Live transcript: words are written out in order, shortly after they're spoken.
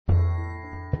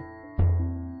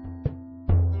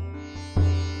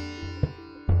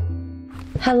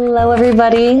Hello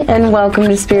everybody and welcome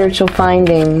to Spiritual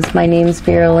Findings. My name is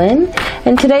Vera Lynn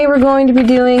and today we're going to be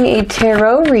doing a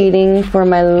tarot reading for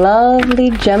my lovely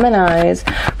Geminis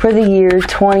for the year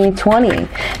 2020.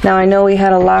 Now I know we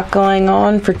had a lot going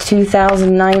on for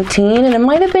 2019 and it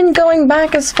might have been going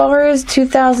back as far as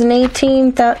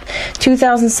 2018,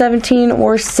 2017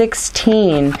 or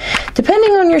 16.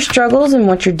 Depending on your struggles and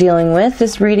what you're dealing with,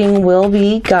 this reading will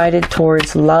be guided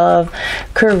towards love,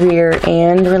 career,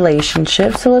 and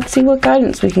relationships. So let's see what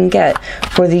guidance we can get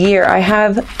for the year. I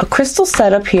have a crystal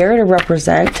set up here to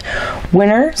represent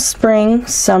winter, spring,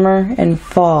 summer, and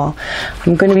fall.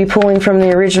 I'm going to be pulling from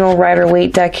the original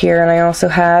Rider-Waite deck here, and I also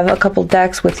have a couple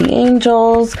decks with the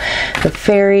angels, the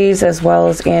fairies, as well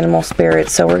as animal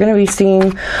spirits. So we're going to be seeing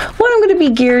what I'm going to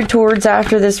be geared towards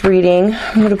after this reading.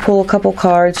 I'm going to pull a couple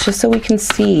cards just so we can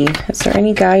see. Is there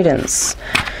any guidance?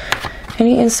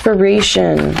 Any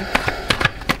inspiration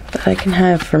that I can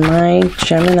have for my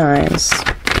Geminis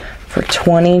for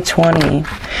 2020.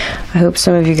 I hope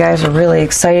some of you guys are really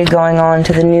excited going on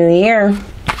to the new year.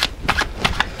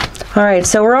 Alright,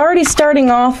 so we're already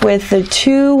starting off with the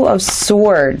Two of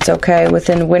Swords, okay,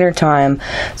 within wintertime.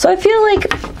 So I feel like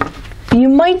you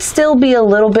might still be a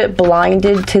little bit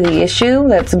blinded to the issue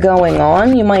that's going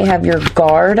on. You might have your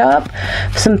guard up,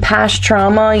 some past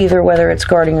trauma, either whether it's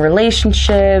guarding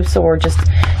relationships or just,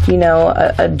 you know,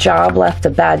 a job left a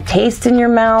bad taste in your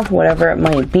mouth, whatever it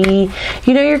might be.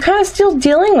 You know, you're kind of still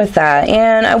dealing with that.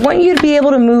 And I want you to be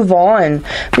able to move on,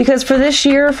 because for this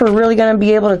year, if we're really going to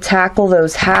be able to tackle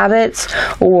those habits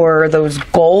or those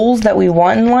goals that we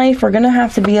want in life, we're going to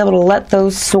have to be able to let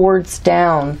those swords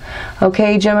down.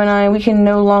 Okay, Gemini, we can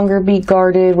no longer be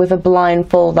guarded with a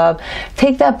blindfold up.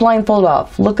 Take that blindfold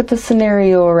off. Look at the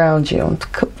scenario around you.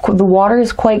 The water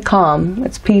is quite calm.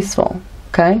 It's peaceful.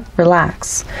 Okay?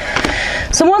 Relax.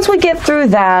 So once we get through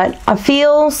that, I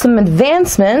feel some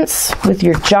advancements with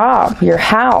your job, your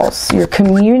house, your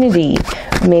community,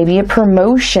 maybe a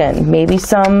promotion, maybe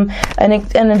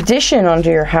an addition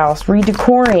onto your house,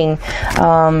 redecoring,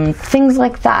 things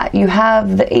like that. You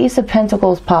have the Ace of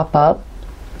Pentacles pop up.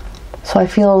 So I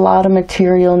feel a lot of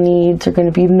material needs are going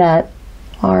to be met.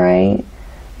 Alright?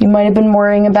 You might have been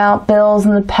worrying about bills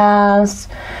in the past,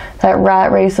 that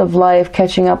rat race of life,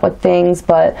 catching up with things,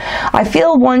 but I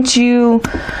feel once you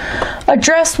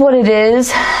address what it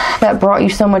is that brought you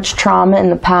so much trauma in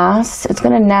the past, it's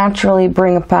going to naturally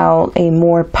bring about a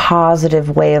more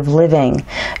positive way of living,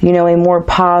 you know, a more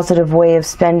positive way of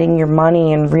spending your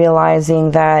money, and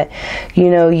realizing that, you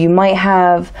know, you might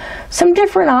have some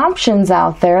different options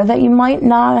out there that you might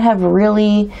not have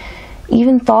really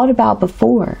even thought about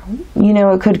before. You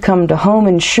know, it could come to home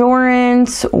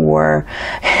insurance or,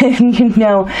 you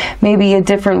know, maybe a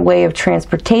different way of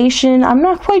transportation. I'm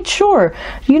not quite sure.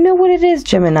 You know what it is,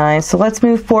 Gemini. So let's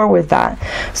move forward with that.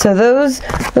 So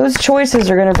those choices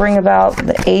are going to bring about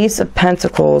the Ace of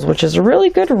Pentacles, which is a really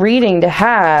good reading to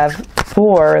have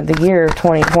for the year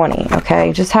 2020.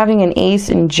 Okay, just having an ace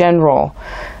in general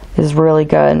is really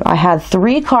good. I had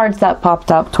 3 cards that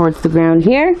popped up towards the ground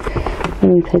here.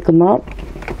 Let me pick them up.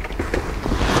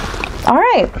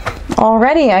 Alright,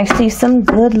 already I see some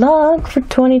good luck for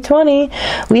 2020.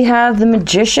 We have the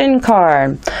Magician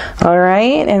card.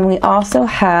 Alright, and we also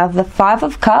have the 5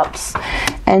 of Cups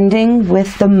ending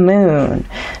with the Moon.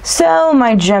 So,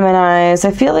 my Geminis,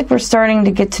 I feel like we're starting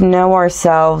to get to know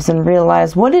ourselves and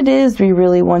realize what it is we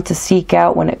really want to seek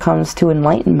out when it comes to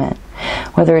enlightenment.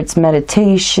 Whether it's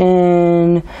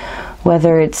meditation,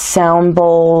 whether it's sound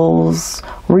bowls,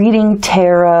 reading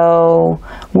tarot,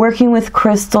 working with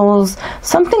crystals,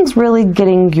 something's really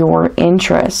getting your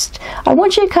interest. I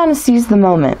want you to kind of seize the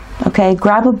moment, okay?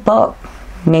 Grab a book,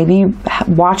 maybe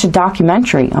watch a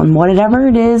documentary on whatever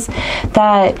it is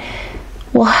that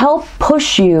will help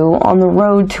push you on the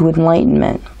road to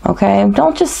enlightenment, okay?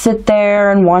 Don't just sit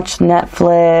there and watch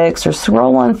Netflix or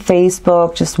scroll on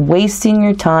Facebook, just wasting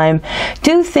your time.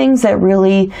 Do things that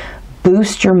really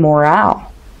boost your morale,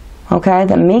 okay?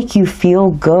 That make you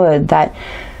feel good, that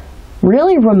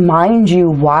really remind you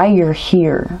why you're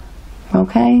here,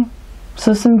 okay?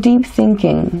 So some deep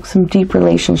thinking, some deep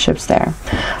relationships there.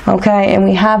 Okay, and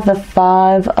we have the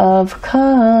 5 of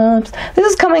Cups. This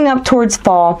is coming up towards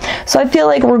fall. So I feel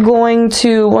like we're going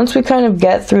to, once we kind of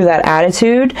get through that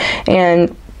attitude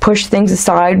and push things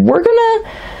aside, we're going to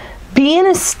be in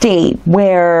a state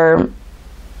where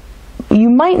you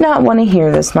might not want to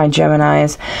hear this, my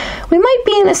Geminis. We might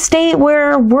be in a state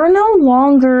where we're no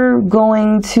longer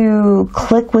going to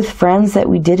click with friends that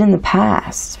we did in the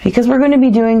past, because we're going to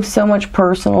be doing so much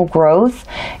personal growth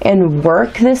and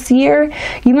work this year.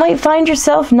 You might find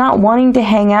yourself not wanting to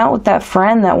hang out with that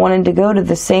friend that wanted to go to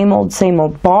the same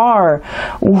old bar,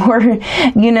 or,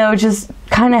 you know, just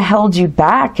kind of held you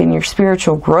back in your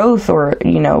spiritual growth, or,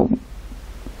 you know,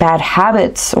 bad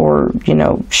habits, or, you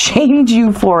know, shamed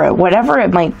you for it, whatever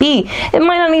it might be. It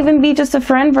might not even be just a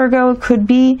friend, Virgo. It could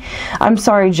be, I'm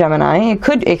sorry, Gemini, it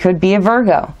could be a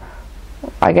Virgo.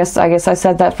 I guess I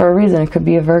said that for a reason. It could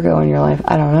be a Virgo in your life.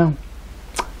 I don't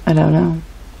know.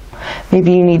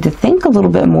 Maybe you need to think a little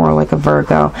bit more like a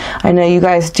Virgo. I know you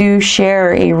guys do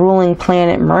share a ruling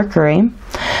planet, Mercury.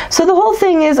 So the whole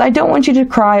thing is, I don't want you to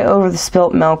cry over the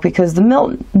spilt milk, because the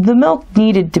milk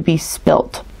needed to be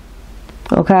spilt.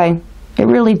 Okay? It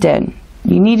really did.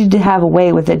 You needed to have a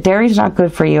way with it. Dairy's not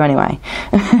good for you anyway.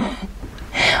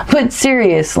 But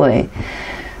seriously,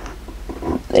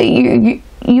 you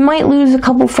might lose a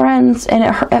couple friends, and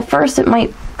at first it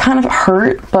might kind of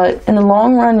hurt, but in the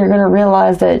long run you're going to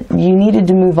realize that you needed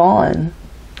to move on.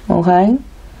 Okay?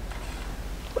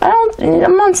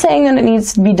 I'm not saying that it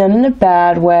needs to be done in a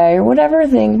bad way or whatever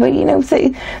thing, but you know,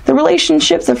 the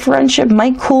relationships, the friendship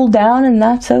might cool down, and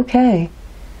that's okay.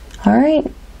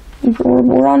 Alright?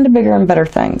 We're on to bigger and better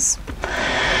things.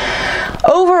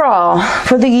 Overall,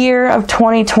 for the year of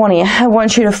 2020, I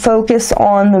want you to focus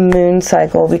on the moon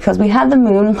cycle, because we had the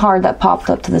moon card that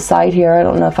popped up to the side here. I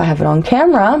don't know if I have it on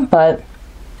camera, but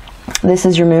this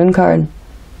is your moon card.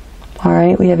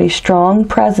 Alright, we have a strong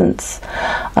presence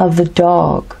of the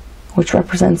dog, which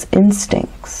represents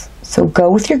instincts. So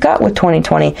go with your gut with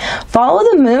 2020. Follow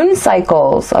the moon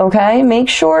cycles, okay? Make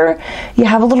sure you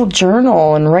have a little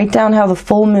journal and write down how the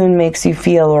full moon makes you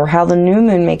feel, or how the new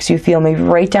moon makes you feel. Maybe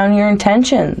write down your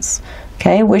intentions,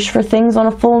 okay? Wish for things on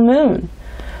a full moon.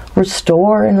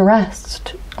 Restore and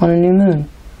rest on a new moon.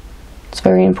 It's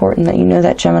very important that you know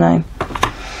that, Gemini.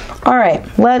 All right,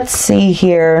 let's see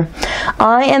here.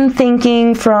 I am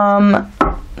thinking from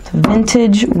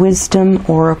Vintage Wisdom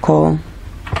Oracle.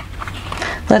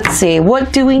 Let's see,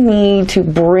 what do we need to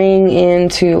bring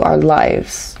into our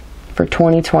lives for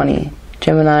 2020,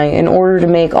 Gemini, in order to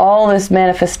make all this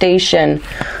manifestation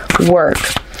work?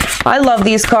 I love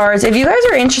these cards. If you guys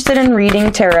are interested in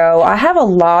reading tarot, I have a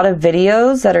lot of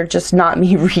videos that are just not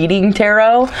me reading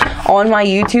tarot on my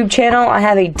YouTube channel. I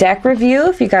have a deck review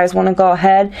if you guys want to go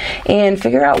ahead and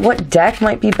figure out what deck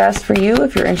might be best for you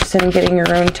if you're interested in getting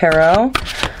your own tarot.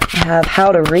 I have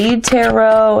how to read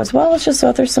tarot, as well as just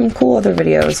some cool other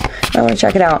videos. I want to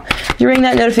check it out. If you ring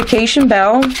that notification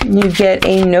bell, you get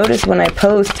a notice when I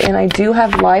post, and I do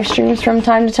have live streams from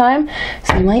time to time,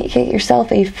 so you might get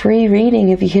yourself a free reading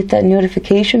if you hit that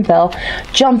notification bell.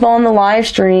 Jump on the live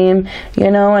stream,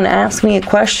 you know, and ask me a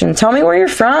question. Tell me where you're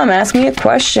from. Ask me a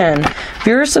question. If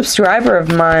you're a subscriber of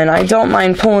mine, I don't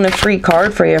mind pulling a free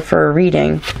card for you for a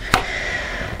reading.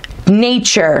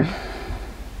 Nature.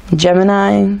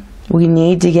 Gemini, we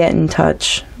need to get in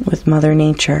touch with Mother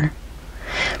Nature.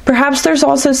 Perhaps there's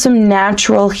also some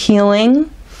natural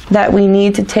healing that we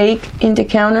need to take into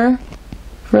counter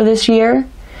for this year.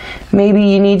 Maybe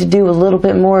you need to do a little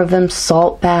bit more of them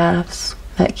salt baths,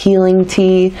 that healing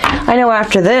tea. I know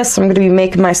after this I'm going to be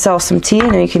making myself some tea. I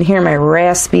know you can hear my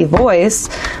raspy voice.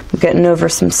 I'm getting over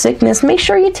some sickness. Make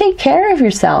sure you take care of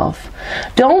yourself.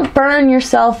 Don't burn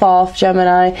yourself off,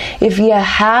 Gemini. If you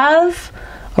have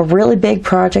a really big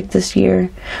project this year,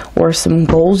 or some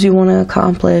goals you want to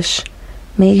accomplish,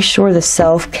 make sure the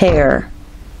self-care,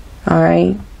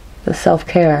 alright, the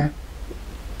self-care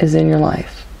is in your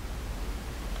life.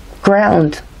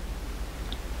 Ground.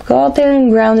 Go out there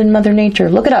and ground in Mother Nature.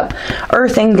 Look it up.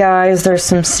 Earthing, guys, there's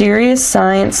some serious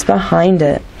science behind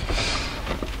it.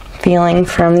 Feeling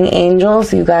from the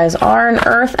angels. You guys are an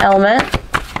earth element.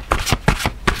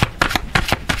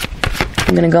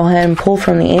 I'm going to go ahead and pull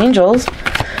from the angels.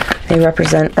 They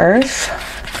represent Earth.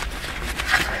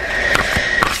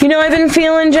 You know, I've been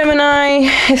feeling, Gemini,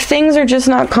 if things are just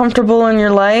not comfortable in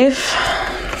your life,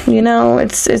 you know,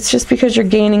 it's just because you're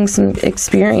gaining some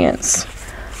experience.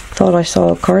 Thought I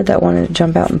saw a card that wanted to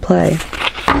jump out and play.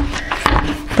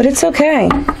 But it's okay.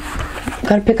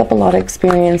 Got to pick up a lot of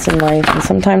experience in life, and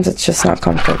sometimes it's just not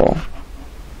comfortable.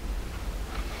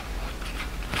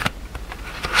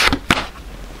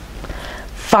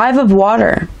 Five of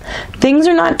Water. Things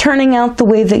are not turning out the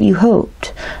way that you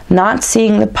hoped. Not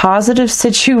seeing the positive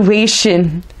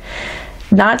situation.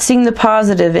 Not seeing the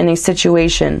positive in a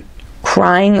situation.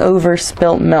 Crying over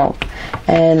spilt milk.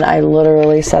 And I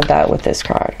literally said that with this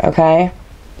card, okay?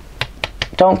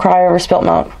 Don't cry over spilt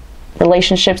milk.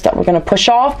 relationships that we're going to push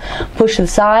off, push to the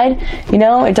side, you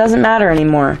know, it doesn't matter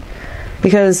anymore.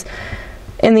 Because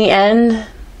in the end,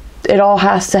 it all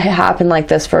has to happen like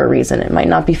this for a reason. It might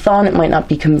not be fun, it might not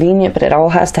be convenient, but it all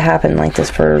has to happen like this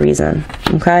for a reason.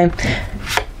 Okay?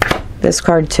 This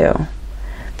card too.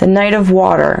 The Knight of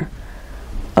Water.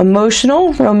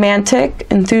 Emotional, romantic,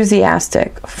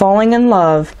 enthusiastic, falling in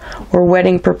love, or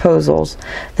wedding proposals.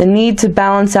 The need to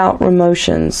balance out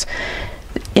emotions.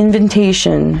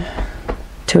 Invitation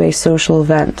to a social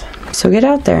event. So get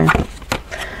out there.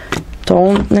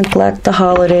 Don't neglect the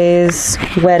holidays,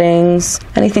 weddings,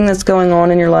 anything that's going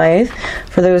on in your life.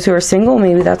 For those who are single,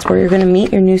 maybe that's where you're going to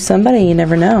meet your new somebody. You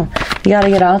never know. You got to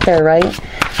get out there, right?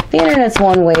 The internet's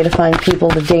one way to find people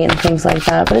to date and things like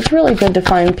that, but it's really good to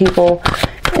find people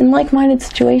in like-minded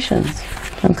situations,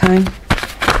 okay?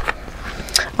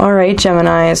 All right,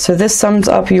 Gemini, so this sums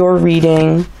up your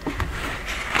reading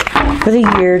for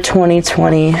the year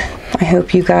 2020. I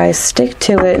hope you guys stick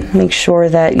to it. Make sure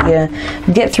that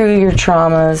you get through your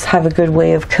traumas, have a good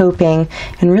way of coping,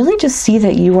 and really just see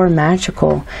that you are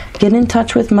magical. Get in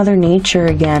touch with Mother Nature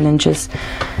again and just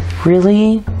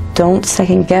really don't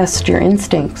second guess your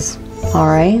instincts. All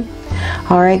right?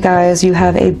 All right, guys, you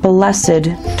have a blessed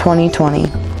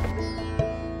 2020.